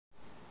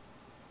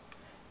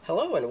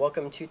Hello and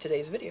welcome to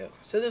today's video.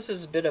 So this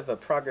is a bit of a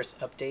progress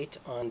update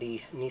on the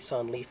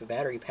Nissan Leaf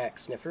battery pack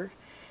sniffer.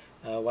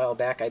 A while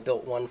back I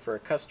built one for a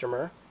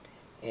customer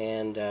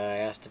and I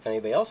asked if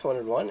anybody else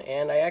wanted one,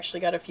 and I actually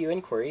got a few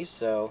inquiries,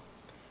 so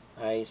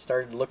I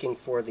started looking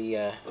for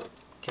the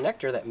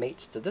connector that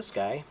mates to this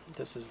guy.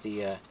 This is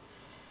the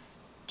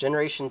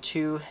Generation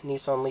 2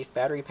 Nissan Leaf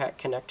battery pack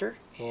connector,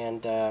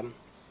 and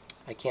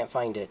I can't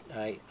find it.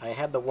 I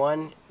had the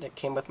one that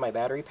came with my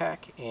battery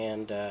pack,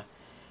 and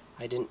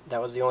that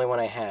was the only one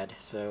I had.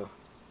 So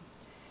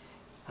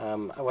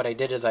what I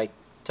did is I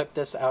took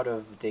this out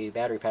of the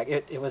battery pack.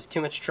 It was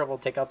too much trouble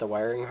to take out the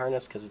wiring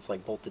harness because it's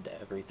like bolted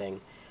to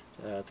everything.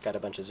 It's got a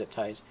bunch of zip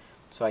ties,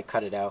 so I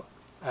cut it out.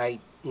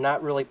 I'm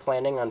not really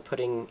planning on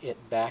putting it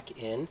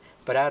back in,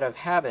 but out of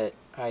habit,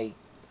 you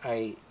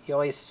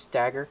always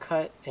stagger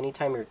cut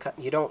anytime you're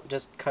cutting. You don't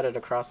just cut it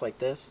across like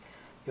this.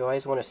 You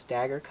always want to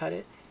stagger cut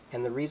it,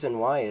 and the reason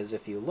why is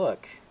if you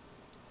look,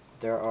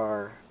 there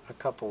are a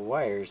couple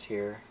wires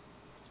here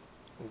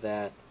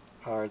that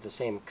are the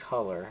same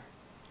color,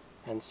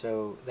 and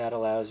so that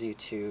allows you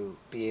to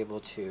be able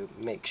to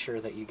make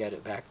sure that you get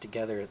it back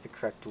together the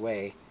correct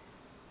way.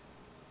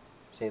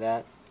 See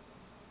that?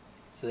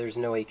 So there's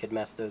no way you could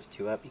mess those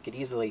two up. You could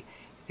easily,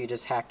 if you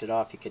just hacked it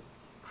off, you could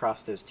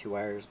cross those two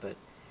wires, but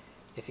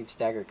if you've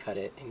stagger cut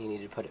it and you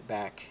need to put it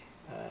back,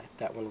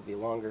 that one will be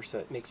longer, so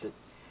it makes it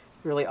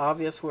really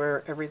obvious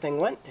where everything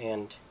went.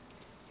 And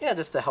yeah,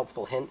 just a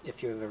helpful hint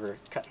if you've ever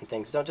cut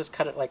things. Don't just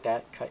cut it like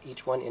that. Cut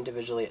each one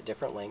individually at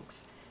different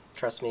lengths.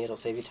 Trust me, it'll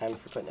save you time if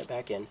you're putting it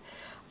back in.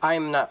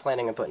 I'm not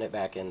planning on putting it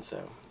back in,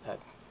 so that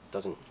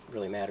doesn't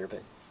really matter,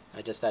 but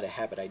I just out of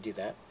habit I do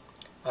that.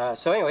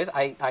 So anyways,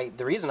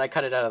 the reason I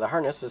cut it out of the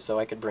harness is so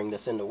I could bring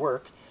this into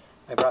work.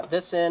 I brought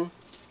this in,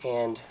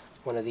 and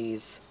one of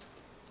these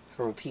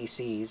from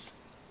PCs.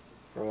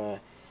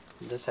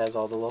 This has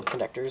all the little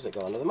connectors that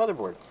go onto the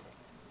motherboard.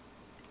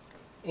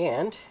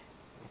 And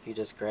if you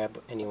just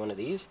grab any one of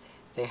these,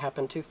 they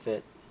happen to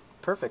fit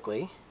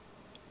perfectly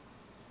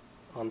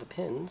on the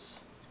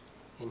pins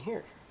in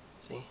here.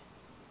 See?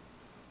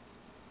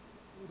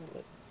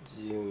 Let's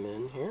zoom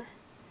in here.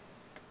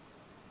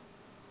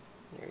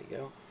 There you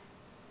go.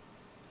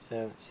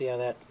 So see how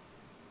that,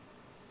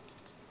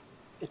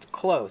 it's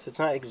close. It's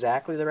not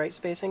exactly the right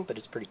spacing, but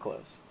it's pretty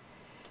close.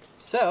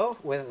 So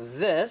with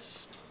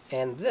this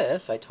and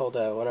this, I told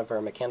one of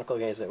our mechanical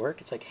guys at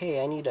work, it's like,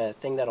 hey, I need a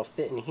thing that'll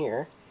fit in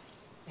here,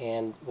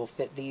 and we'll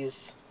fit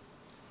these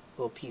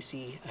little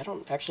PC, I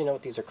don't actually know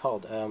what these are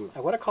called. I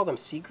want to call them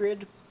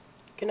C-grid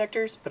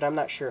connectors, but I'm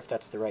not sure if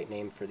that's the right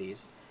name for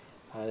these.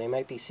 They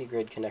might be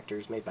C-grid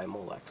connectors made by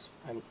Molex.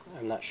 I'm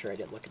not sure, I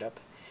didn't look it up.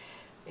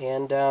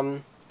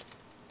 And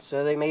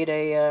so they made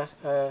a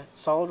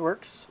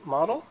SolidWorks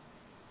model,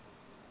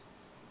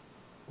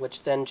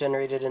 which then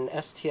generated an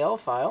STL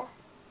file,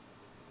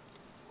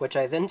 which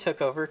I then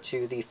took over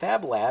to the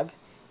Fab Lab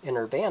in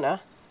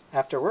Urbana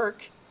after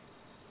work,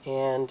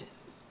 and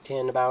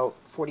in about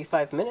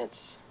 45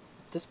 minutes,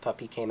 this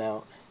puppy came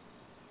out.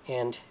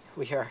 And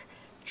we are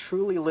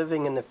truly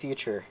living in the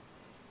future,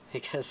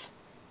 because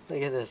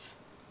look at this.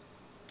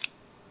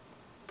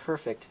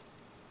 Perfect.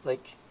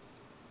 Like,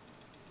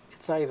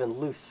 it's not even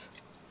loose.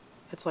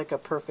 It's like a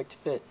perfect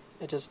fit.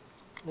 It just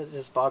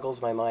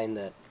boggles my mind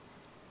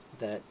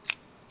that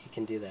he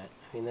can do that.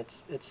 I mean,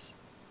 it's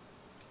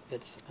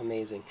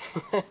amazing.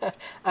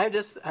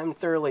 I'm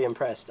thoroughly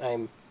impressed.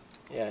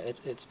 Yeah,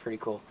 it's pretty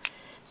cool.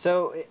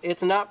 So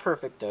it's not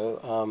perfect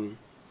though.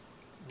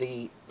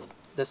 The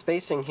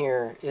spacing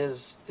here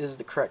is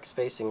the correct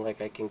spacing.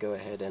 Like, I can go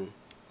ahead and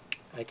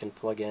I can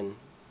plug in.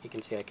 You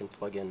can see I can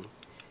plug in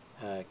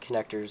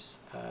connectors.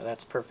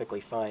 That's perfectly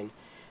fine.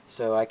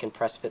 So I can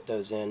press fit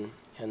those in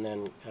and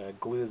then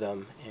glue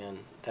them, and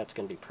that's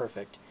going to be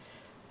perfect.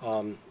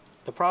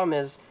 The problem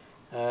is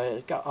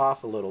it's got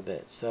off a little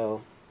bit.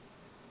 So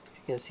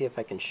I'm going to see if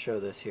I can show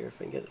this here, if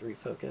I can get it to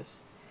refocus.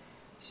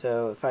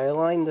 So if I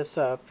align this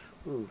up,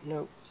 ooh,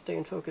 no, stay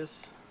in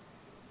focus.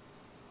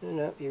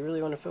 No, you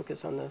really want to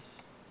focus on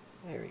this.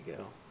 There we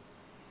go.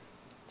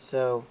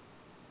 So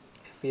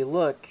if you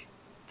look,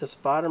 this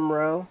bottom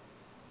row,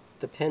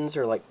 the pins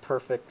are like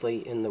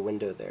perfectly in the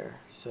window there.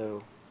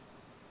 So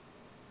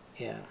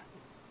yeah,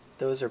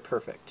 those are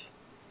perfect.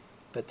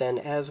 But then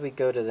as we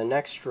go to the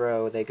next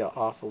row, they go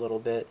off a little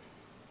bit.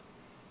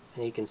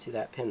 And you can see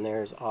that pin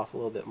there is off a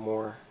little bit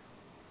more.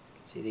 You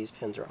can see these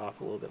pins are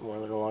off a little bit more.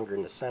 They're no longer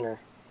in the center.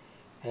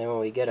 And then when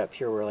we get up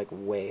here, we're like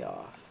way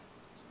off.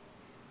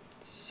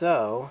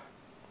 So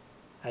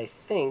I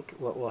think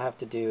what we'll have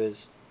to do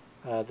is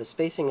the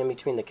spacing in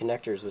between the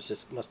connectors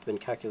must have been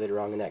calculated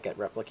wrong, and that got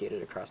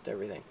replicated across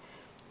everything.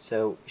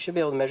 So you should be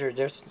able to measure the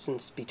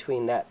distance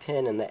between that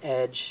pin and the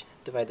edge,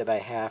 divide that by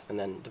half, and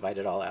then divide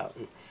it all out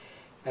and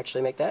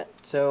actually make that.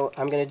 So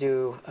I'm going to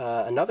do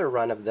another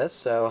run of this.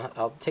 So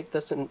I'll take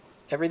this and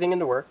everything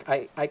into work.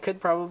 I could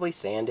probably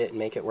sand it and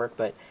make it work,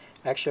 but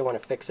I actually want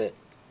to fix it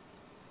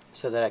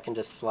so that I can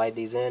just slide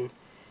these in,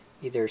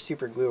 either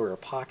super glue or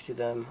epoxy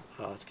them.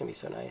 Oh, it's going to be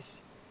so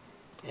nice.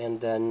 And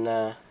then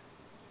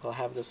we'll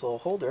have this little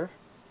holder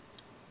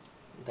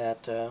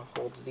that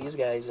holds these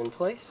guys in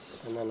place,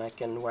 and then I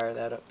can wire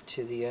that up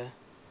to the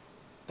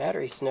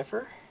battery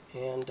sniffer,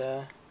 and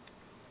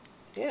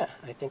yeah,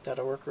 I think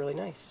that'll work really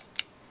nice.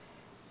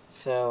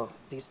 So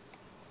these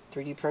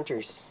 3D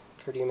printers,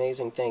 pretty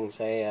amazing things.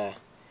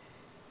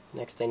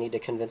 Next I need to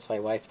convince my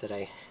wife that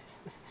I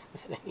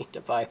that I need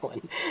to buy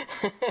one.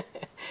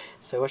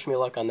 So wish me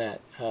luck on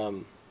that.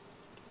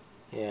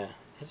 Yeah,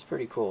 it's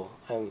pretty cool.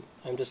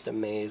 I'm just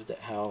amazed at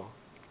how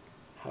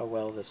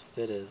well this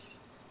fit is.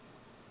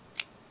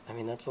 I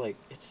mean, that's like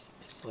it's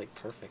like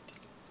perfect.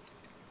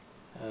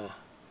 Yeah,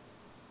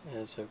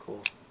 it's so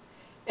cool.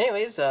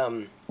 Anyways,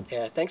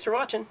 yeah, thanks for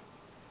watching.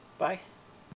 Bye.